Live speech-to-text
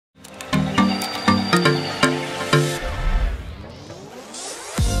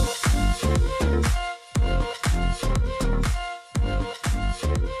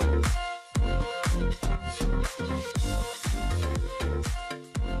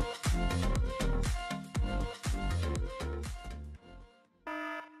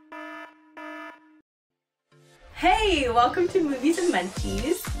Hey, welcome to Movies and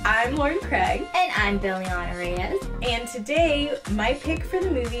Munchies. I'm Lauren Craig. And I'm Billionna Reyes. And today, my pick for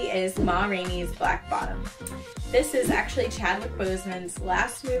the movie is Ma Rainey's Black Bottom. This is actually Chadwick Boseman's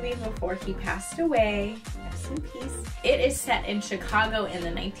last movie before he passed away. Rest in peace. It is set in Chicago in the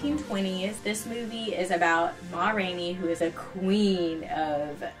 1920s. This movie is about Ma Rainey, who is a queen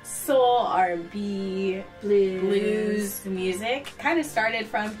of soul, R&B, blues music. Kind of started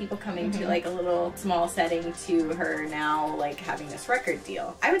from people coming to like a little small setting to her now like having this record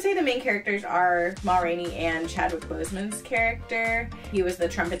deal. I would say the main characters are Ma Rainey and Chadwick Boseman's character. He was the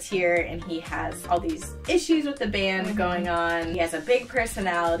trumpeter and he has all these issues with the band going on. He has a big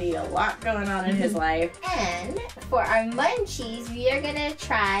personality, a lot going on in his life. And for our munchies, we are gonna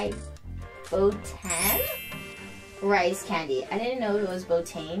try Botan rice candy. I didn't know it was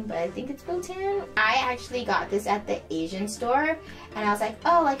Botan, but I think it's Botan. I actually got this at the Asian store, and I was like,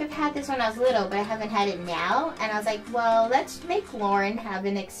 oh, like I've had this when I was little, but I haven't had it now. And I was like, well, let's make Lauren have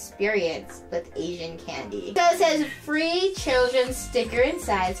an experience with Asian candy. So it says free children's sticker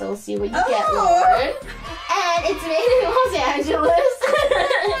inside, so we'll see what you get, Lauren. And it's made in Los Angeles.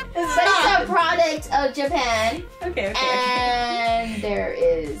 But it's a product of Japan. Okay. And there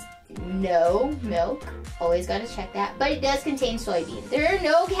is no milk. Always gotta check that. But it does contain soybeans. There are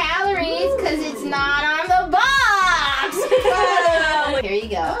no calories because it's not on the box. Wow. Here you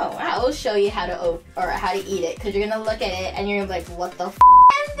go. Oh, wow. I will show you how to eat it, because you're gonna look at it and you're gonna be like, what the f?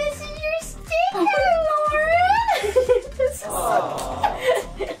 And this is your sticker, Lauren. This is so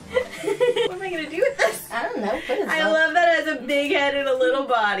What am I gonna do with this? I don't know. Put it I love that it has a big head and a little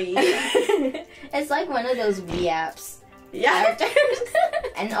body. It's like one of those Wii apps. Yeah.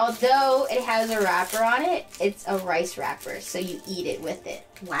 And although it has a wrapper on it, it's a rice wrapper, so you eat it with it.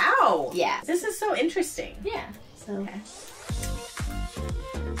 Wow. Yeah. This is so interesting. Yeah. So. Okay.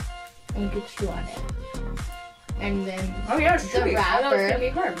 And you could chew on it. And then Oh yeah, it's the chewy. I thought it was wrapper gonna be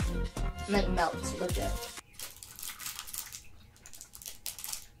hard. like melts. Look at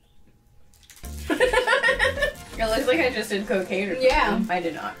It looks like I just did cocaine or something. Yeah. I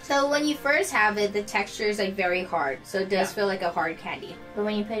did not. So when you first have it, the texture is like very hard, so it does feel like a hard candy. But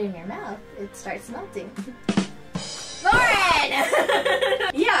when you put it in your mouth, it starts melting. Lauren!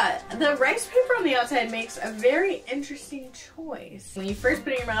 Yeah, the rice paper on the outside makes a very interesting choice. When you first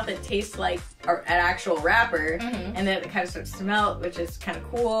put it in your mouth, it tastes like an actual wrapper, and then it kind of starts to melt, which is kind of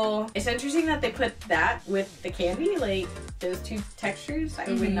cool. It's interesting that they put that with the candy, like those two textures. I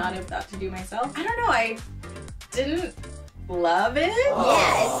would not have thought to do myself. I don't know, I didn't love it.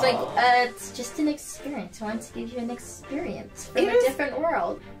 Yeah, it's like, it's just an experience. I want to give you an experience from a different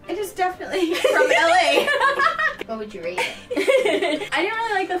world. It is definitely from LA. What would you rate it? I didn't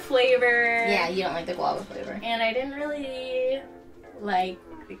really like the flavor. Yeah, you don't like the guava flavor. And I didn't really like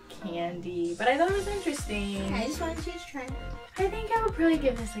the candy, but I thought it was interesting. I just wanted you to try it. I think I would probably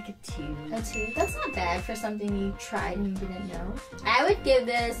give this like a 2. A 2? That's not bad for something you tried and you didn't know. I would give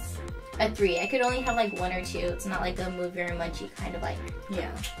this a 3. I could only have like 1 or 2. It's not like a movie or munchy kind of like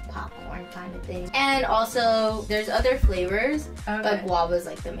popcorn kind of thing. And also, there's other flavors, but guava is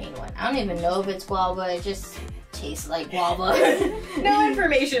like the main one. I don't even know if it's guava. It just tastes like guava. No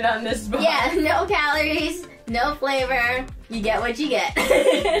information on this box. Yeah, no calories, no flavor. You get what you get.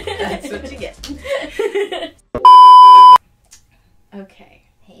 That's what you get. Okay.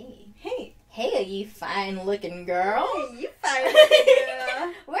 Hey. Hey, you fine looking girl. Hey, you fine looking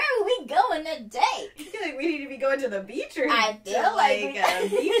girl. Where are we going today? I feel like we need to be going to the beach or I feel to like a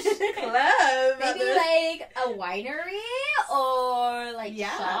beach club. Maybe like a winery or like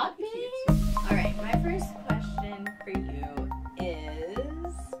shopping. Alright, my first question for you is,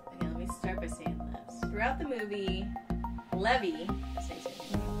 okay, let me start by saying this. Throughout the movie, Levy,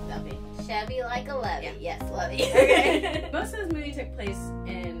 Chevy like a levy. Yeah. Yes, levy. Okay. Most of this movie took place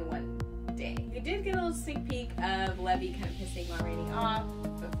in one day. We did get a little sneak peek of Levy kind of pissing Ma Rainey off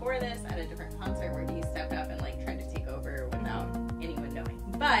before this at a different concert where he stepped up and like tried to take over without anyone knowing.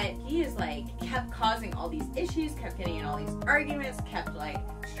 But he is like kept causing all these issues, kept getting in all these arguments, kept like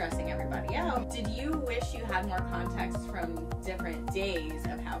stressing everybody out. Did you wish you had more context from different days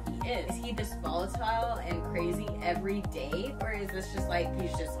of how he is? Is he this volatile and crazy every day, or is this just like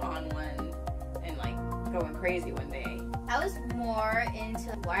he's just on one and like going crazy one day? I was more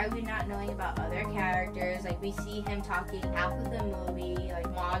into why are we not knowing about other characters? Like we see him talking half of the movie.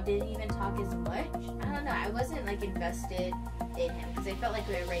 Like Ma didn't even talk as much. I don't know. I wasn't like invested in him because I felt like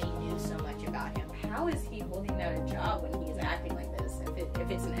we already knew so much about him. How is he holding down a job when he's acting like this?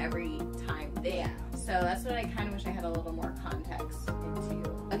 If it's an every time thing. Yeah. So that's what I kind of wish I had a little more context into.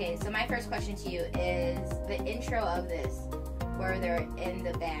 Okay, so my first question to you is the intro of this, where they're in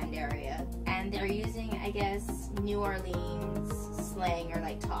the band area, and and they're using, I guess, New Orleans slang or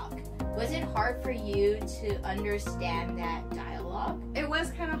like talk. Was it hard for you to understand that dialogue? It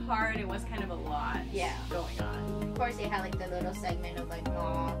was kind of hard. It was kind of a lot going on. Of course, they had like the little segment of like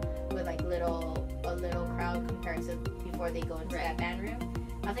Ma with like a little crowd compared to before they go into that band room.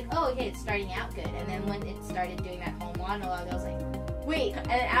 I was like, oh, okay, it's starting out good. And then when it started doing that whole monologue, I was like, wait. And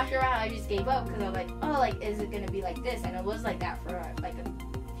then after a while, I just gave up because I was like, oh, like, is it going to be like this? And it was like that for like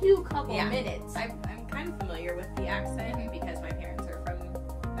a few couple minutes. I'm kind of familiar with the accent because my parents are from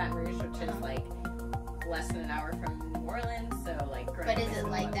Baton Rouge, which is like less than an hour from New Orleans. So like, but is it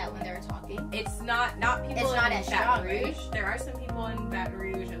like that when they're talking? It's not people it's not in as Baton strong, Rouge. There are some people in Baton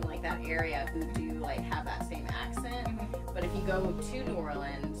Rouge and like that area who do like have that same accent. But if you go to New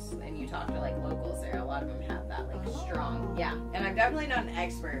Orleans and you talk to like locals there, a lot of them have that like strong, And I'm definitely not an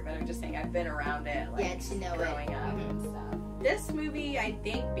expert, but I'm just saying I've been around it, like to know growing up and stuff. This movie, I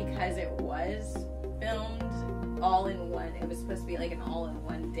think, because it was filmed all in one, it was supposed to be like an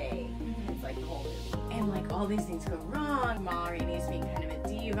all-in-one day. It's like the whole movie, and like all these things go wrong. Ma Rainey's being kind of a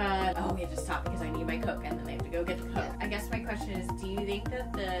diva. Oh, we have to stop because I need my Coke, and then they have to go get the Coke. I guess my question is, do you think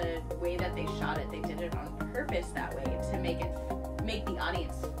that the way that they shot it, they did it on purpose that way to make the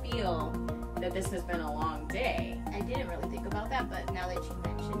audience feel that this has been a long day? I didn't really think about that, but now that you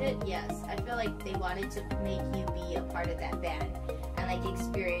mentioned it, yes. I feel like they wanted to make you be a part of that band and like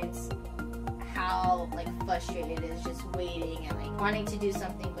experience how like frustrated it is just waiting and like wanting to do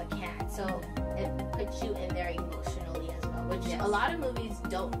something but can't. So it puts you in there emotionally as well, which a lot of movies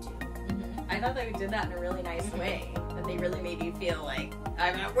don't do. I thought they did that in a really nice way. That they really made you feel like,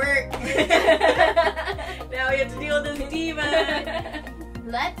 I'm at work. Now we have to deal with this diva.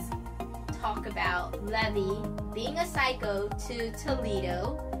 Let's talk about Levy being a psycho to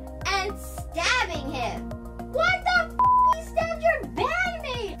Toledo and stabbing him. What the f***? He stabbed your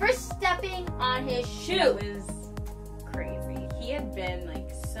bandmate for stepping on his shoe. That was crazy. He had been like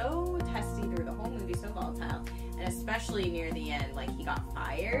so testy through the whole movie, so volatile. And especially near the end, like he got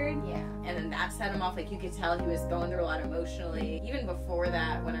fired. And then that set him off. Like you could tell he was going through a lot emotionally. Even before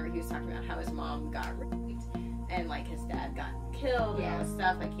that, whenever he was talking about how his mom got raped and like his dad got killed and all this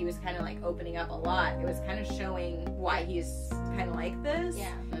stuff, like he was kind of like opening up a lot. It was kind of showing why he's kind of like this.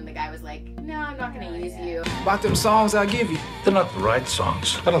 And the guy was like, no, I'm not going to use you. About them songs I give you. They're not the right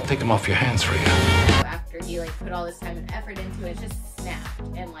songs. I don't take them off your hands for you. After he like put all this time and effort into it, it just snapped.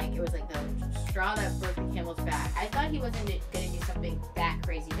 And like it was like the straw that broke the camel's back. I thought he wasn't going to do something that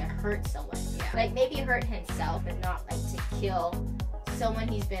crazy to hurt someone. Like maybe hurt himself, but not like to kill someone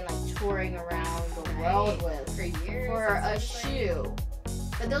he's been like touring around the world with for years for a shoe.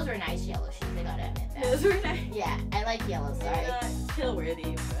 But those were nice yellow shoes, I gotta admit that. Those were nice. Yeah, I like yellow, sorry. Not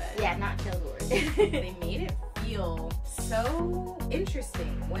kill-worthy, but... Yeah, not kill-worthy. They made it feel so interesting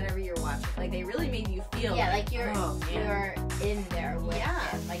whenever you're watching. Like, they really made you feel like you're in there with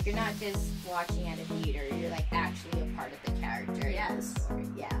him. Like, you're not just watching at a theater, you're like actually a part of the character in the story.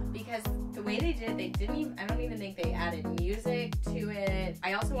 Because the way they did it, they didn't even, I don't even think they added music to it.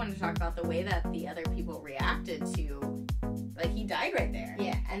 I also wanted to talk about the way that the other people reacted to, like, he died right there.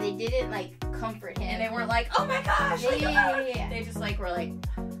 And they didn't, like, comfort him. And they weren't like, oh my gosh, They just, like, were like,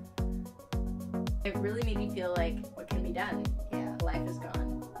 it really made me feel like, what can be done? Life is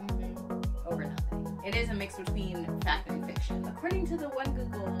gone. Over nothing. It is a mix between fact and fiction. According to the one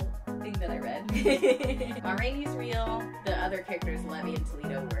Google thing that I read, Ma Rainey's real, the other characters, Levy and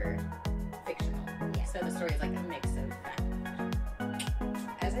Toledo, were fictional. So the story is like a mix of fact and fiction.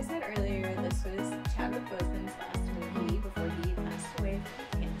 As I said earlier, this was Chadwick Boseman's last movie before he passed away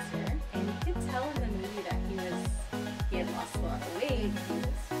from cancer. And you could tell in the movie that he had lost a lot of weight. He was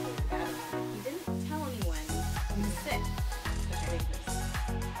really bad. He didn't tell anyone he was sick, which I think was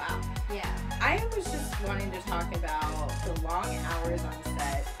wow. I was just wanting to talk about the long hours on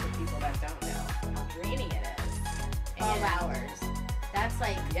set for people that don't know how draining it is. 12 hours. That's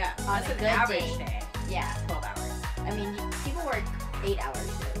like on that's a an good average day. 12 hours. I mean, people work 8-hour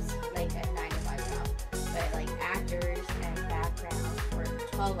shows, like a 9-to-5 job. But like actors and background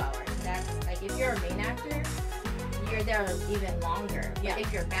work 12 hours. That's like if you're a main actor, you're there even longer. But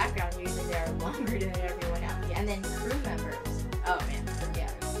if you're background, you're usually there longer than everyone else. And then crew members. Oh man,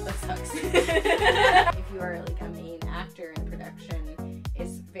 that sucks. If you are like a main actor in production,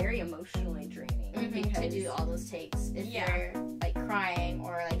 it's very emotionally draining to do all those takes. If you're like crying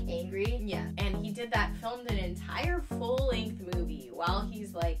or like angry. And he did that, filmed an entire full-length movie while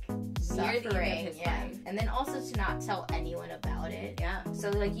he's like near the end of his life. And then also to not tell anyone about it. So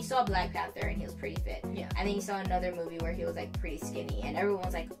like you saw Black Panther and he was pretty fit. And then you saw another movie where he was like pretty skinny and everyone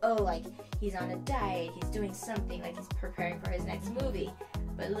was like, oh, like he's on a diet, he's doing something, like he's preparing for his next movie.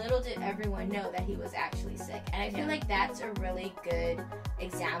 but little did everyone know that he was actually sick. And I feel like that's a really good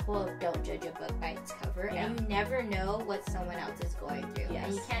example of don't judge a book by its cover. And you never know what someone else is going through.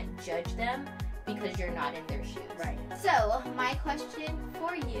 And you can't judge them because you're not in their shoes. Right. So, my question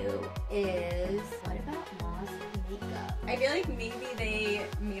for you is, what about Ma's makeup? I feel like maybe they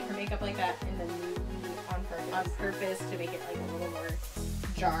made her makeup like that in the movie on purpose to make it like a little more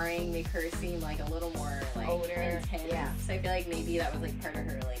jarring, make her seem like a little more like older, intense. Yeah. So I feel like maybe that was like part of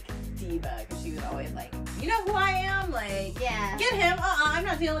her like diva, because she was always like, you know who I am, like, get him. I'm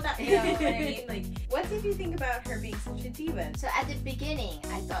not dealing with that. You know what I mean? Like, what did you think about her being such a diva? So at the beginning,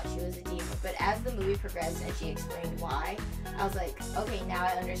 I thought she was a diva, but as the movie progressed and she explained why, I was like, okay, now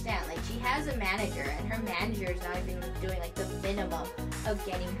I understand. Like, she has a manager, and her manager is not even doing like the minimum of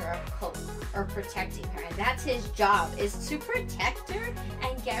getting her a coat or protecting her, and that's his job, is to protect her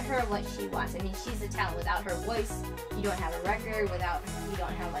and get her what she wants. I mean, she's a talent. Without her voice, you don't have a record. Without her, you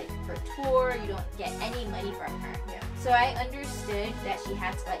don't have like her tour. You don't get any money from her. Yeah. So I understood that she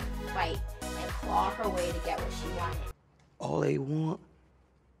had to like fight and claw her way to get what she wanted. All they want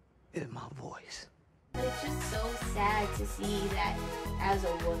is my voice. But it's just so sad to see that as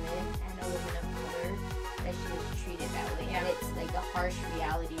a woman and a woman of color, that she was treated that way. And it's like the harsh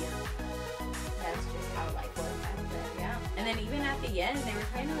reality of that's just how life was back then. Yeah. And then even at the end, they were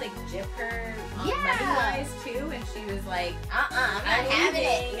trying to like gyp her money-wise too, and she was like, I'm not having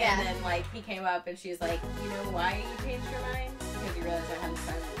it. Yeah. And then like he came up and she's like, you know why you changed your mind? Because you realized I haven't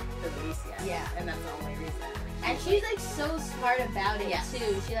signed the release yet. Yeah. And that's the only reason. And she's like so smart about it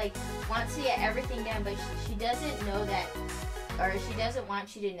too. She like wants to get everything done, but she doesn't know that, or she doesn't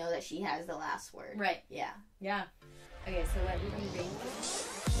want you to know that she has the last word. Right. Yeah. Yeah. Okay, so what would you rate this?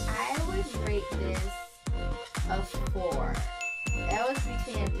 I would rate this a 4. That was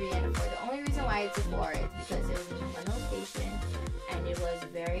between a 3 and a 4. The only reason why it's a 4 is because it was in one location and it was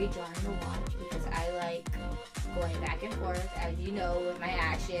very jarring to watch, because I like going back and forth, as you know, with my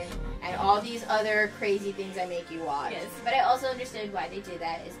action and all these other crazy things I make you watch. Yes. But I also understood why they did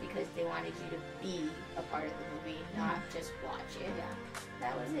that is because they wanted you to be a part of the movie, not just watch it. Yeah.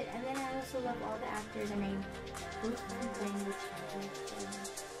 That was it. And then I also love all the actors. I mean, who's playing with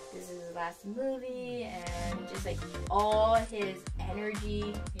this is his last movie, and just like all his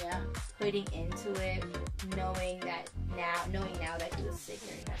energy putting into it, knowing now that he was sick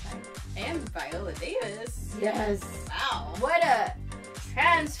during that time. And Viola Davis. Yes. Wow. What a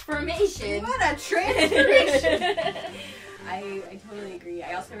transformation. What a transformation. I totally agree.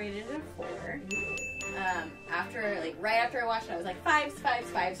 I also rated it a 4. Right after I watched it, I was like,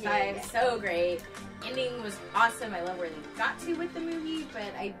 5s. Yeah. So great. Ending was awesome. I love where they got to with the movie,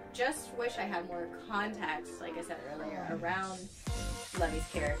 but I just wish I had more context, like I said earlier, around Levy's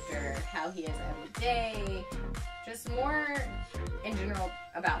character, how he is every day, just more in general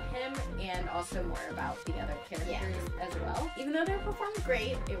about him, and also more about the other characters as well. Even though they performed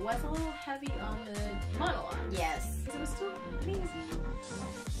great, it was a little heavy on the monologue. Yes. Because it was still amazing.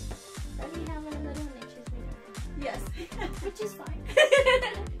 But we have a little niches. Yes. Which is fine.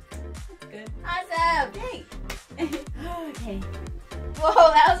 Good. Awesome. Yay. Okay.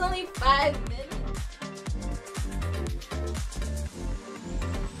 Whoa, that was only 5